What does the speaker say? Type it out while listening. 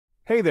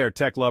Hey there,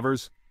 tech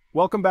lovers!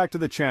 Welcome back to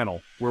the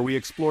channel, where we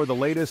explore the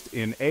latest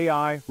in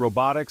AI,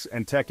 robotics,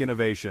 and tech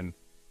innovation.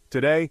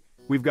 Today,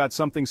 we've got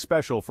something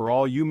special for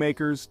all you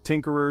makers,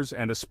 tinkerers,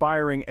 and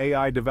aspiring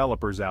AI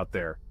developers out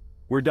there.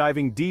 We're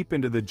diving deep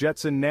into the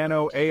Jetson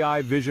Nano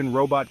AI Vision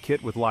Robot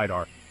Kit with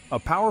LiDAR, a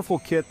powerful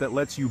kit that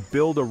lets you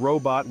build a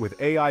robot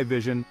with AI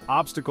vision,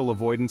 obstacle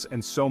avoidance,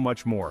 and so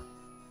much more.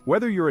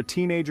 Whether you're a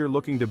teenager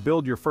looking to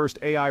build your first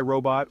AI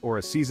robot or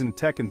a seasoned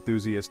tech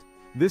enthusiast,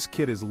 this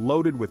kit is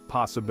loaded with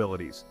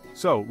possibilities.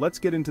 So, let's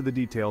get into the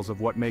details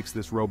of what makes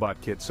this robot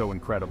kit so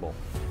incredible.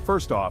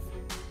 First off,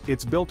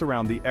 it's built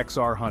around the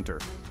XR Hunter,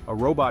 a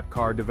robot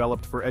car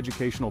developed for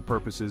educational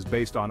purposes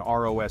based on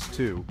ROS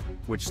 2,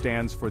 which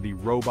stands for the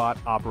Robot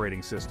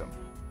Operating System.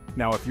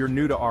 Now, if you're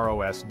new to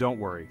ROS, don't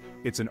worry.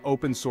 It's an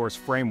open-source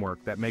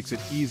framework that makes it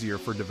easier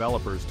for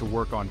developers to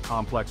work on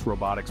complex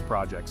robotics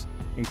projects,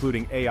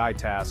 including AI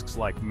tasks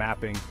like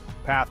mapping,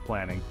 path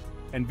planning,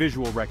 and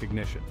visual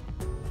recognition.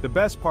 The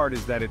best part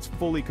is that it's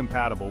fully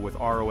compatible with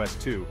ROS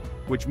 2,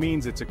 which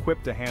means it's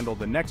equipped to handle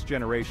the next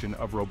generation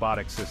of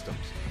robotic systems.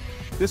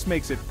 This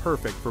makes it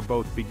perfect for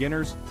both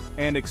beginners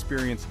and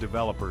experienced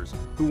developers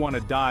who want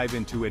to dive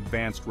into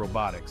advanced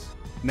robotics.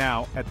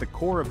 Now, at the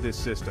core of this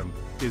system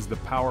is the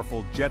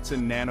powerful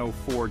Jetson Nano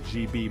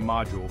 4GB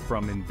module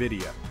from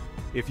NVIDIA.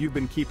 If you've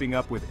been keeping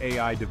up with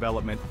AI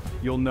development,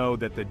 you'll know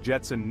that the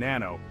Jetson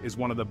Nano is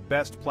one of the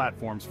best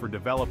platforms for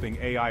developing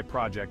AI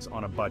projects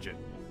on a budget.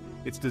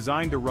 It's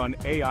designed to run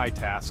AI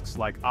tasks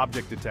like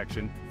object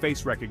detection,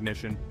 face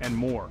recognition, and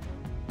more.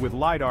 With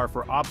LiDAR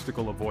for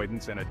obstacle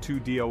avoidance and a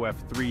 2DOF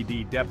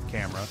 3D depth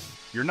camera,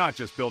 you're not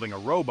just building a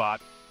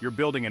robot, you're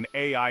building an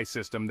AI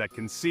system that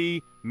can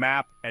see,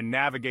 map, and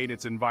navigate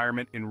its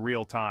environment in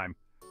real time.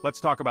 Let's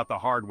talk about the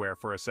hardware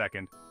for a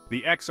second.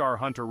 The XR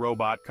Hunter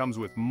robot comes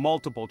with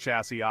multiple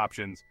chassis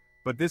options,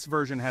 but this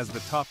version has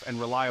the tough and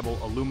reliable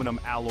aluminum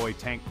alloy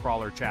tank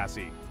crawler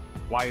chassis.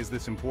 Why is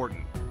this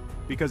important?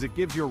 Because it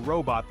gives your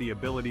robot the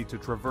ability to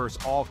traverse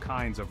all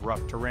kinds of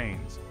rough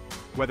terrains.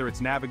 Whether it's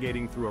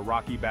navigating through a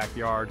rocky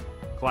backyard,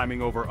 climbing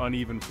over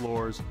uneven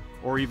floors,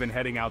 or even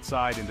heading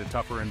outside into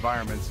tougher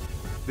environments,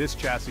 this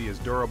chassis is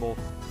durable,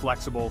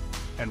 flexible,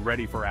 and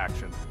ready for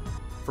action.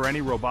 For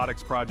any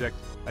robotics project,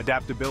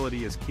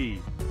 adaptability is key,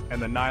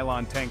 and the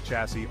nylon tank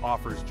chassis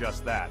offers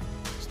just that: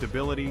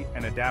 stability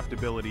and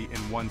adaptability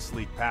in one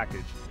sleek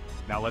package.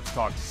 Now let's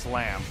talk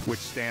SLAM, which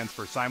stands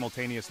for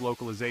simultaneous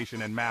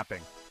localization and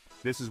mapping.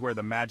 This is where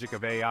the magic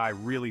of AI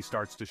really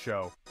starts to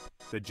show.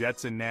 The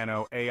Jetson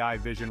Nano AI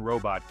Vision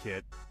Robot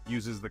Kit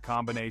uses the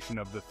combination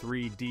of the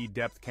 3D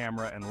depth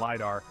camera and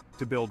LiDAR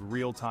to build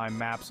real-time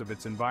maps of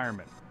its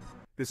environment.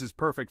 This is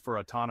perfect for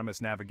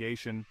autonomous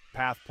navigation,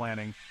 path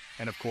planning,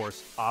 and of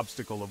course,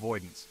 obstacle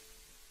avoidance.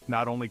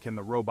 Not only can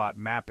the robot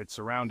map its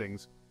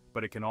surroundings,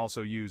 but it can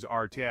also use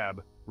RTAB,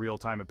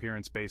 real-time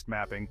appearance-based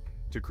mapping,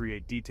 to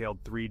create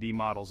detailed 3D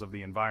models of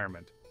the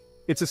environment.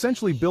 It's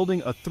essentially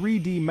building a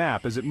 3D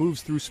map as it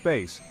moves through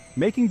space,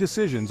 making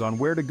decisions on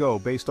where to go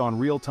based on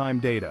real-time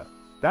data.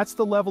 That's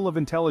the level of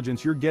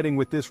intelligence you're getting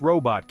with this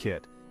robot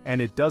kit,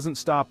 and it doesn't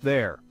stop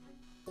there.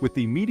 With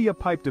the Media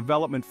Pipe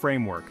Development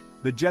Framework,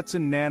 the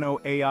Jetson Nano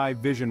AI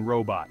Vision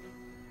Robot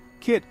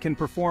Kit can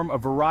perform a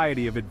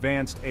variety of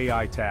advanced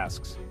AI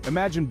tasks.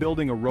 Imagine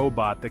building a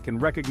robot that can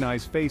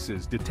recognize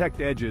faces,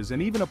 detect edges,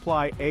 and even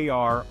apply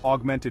AR,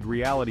 augmented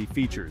reality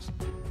features.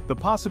 The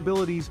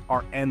possibilities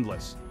are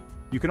endless.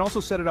 You can also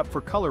set it up for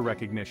color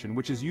recognition,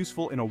 which is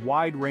useful in a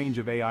wide range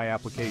of AI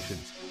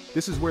applications.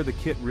 This is where the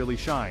kit really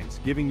shines,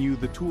 giving you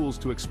the tools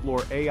to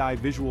explore AI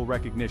visual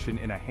recognition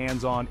in a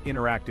hands-on,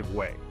 interactive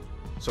way.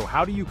 So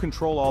how do you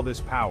control all this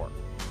power?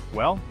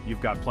 Well,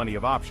 you've got plenty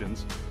of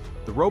options.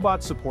 The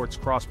robot supports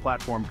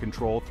cross-platform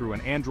control through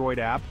an Android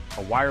app,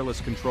 a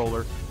wireless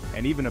controller,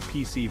 and even a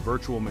PC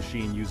virtual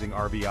machine using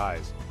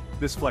RVIs.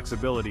 This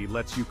flexibility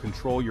lets you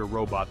control your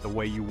robot the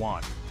way you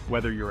want,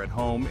 whether you're at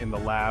home, in the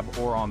lab,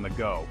 or on the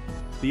go.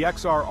 The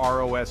XR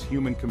ROS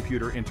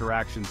Human-Computer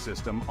Interaction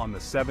System on the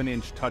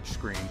 7-inch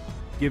touchscreen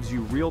gives you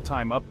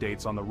real-time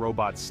updates on the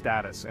robot's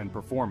status and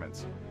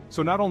performance.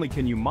 So not only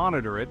can you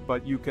monitor it,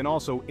 but you can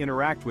also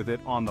interact with it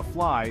on the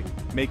fly,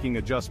 making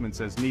adjustments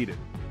as needed.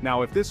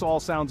 Now, if this all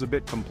sounds a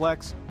bit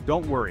complex,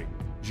 don't worry.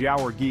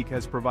 Jiaower Geek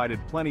has provided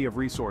plenty of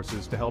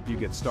resources to help you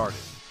get started.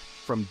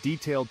 From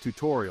detailed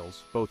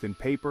tutorials, both in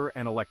paper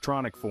and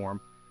electronic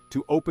form,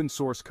 to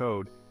open-source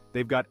code,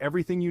 they've got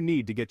everything you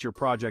need to get your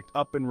project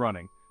up and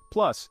running.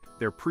 Plus,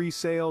 their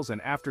pre-sales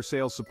and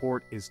after-sales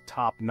support is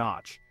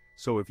top-notch.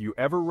 So if you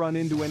ever run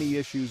into any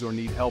issues or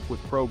need help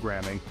with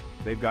programming,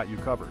 they've got you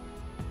covered.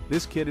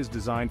 This kit is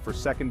designed for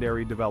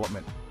secondary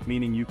development,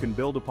 meaning you can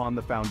build upon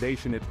the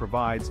foundation it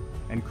provides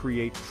and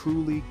create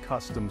truly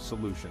custom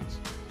solutions.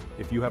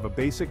 If you have a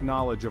basic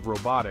knowledge of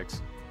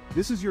robotics,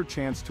 this is your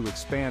chance to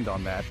expand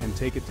on that and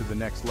take it to the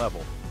next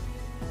level.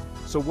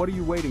 So what are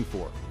you waiting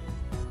for?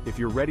 If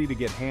you're ready to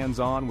get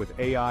hands-on with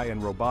AI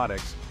and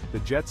robotics, the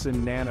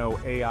Jetson Nano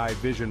AI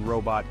Vision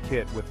Robot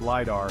Kit with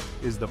LiDAR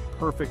is the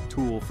perfect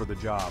tool for the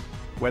job.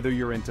 Whether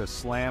you're into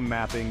SLAM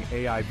mapping,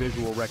 AI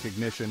visual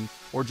recognition,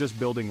 or just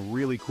building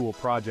really cool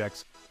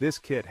projects, this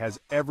kit has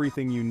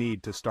everything you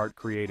need to start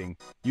creating.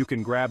 You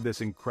can grab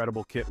this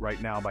incredible kit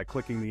right now by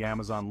clicking the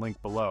Amazon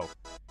link below.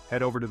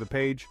 Head over to the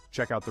page,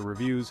 check out the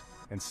reviews,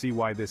 and see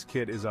why this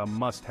kit is a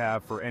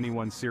must-have for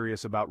anyone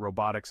serious about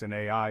robotics and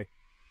AI.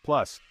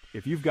 Plus,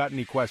 if you've got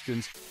any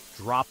questions,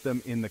 drop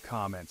them in the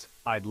comments.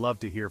 I'd love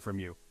to hear from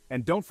you.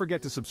 And don't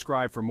forget to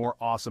subscribe for more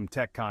awesome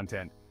tech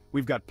content.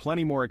 We've got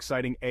plenty more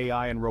exciting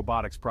AI and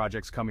robotics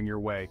projects coming your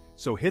way,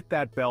 so hit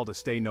that bell to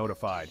stay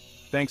notified.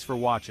 Thanks for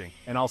watching,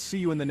 and I'll see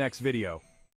you in the next video.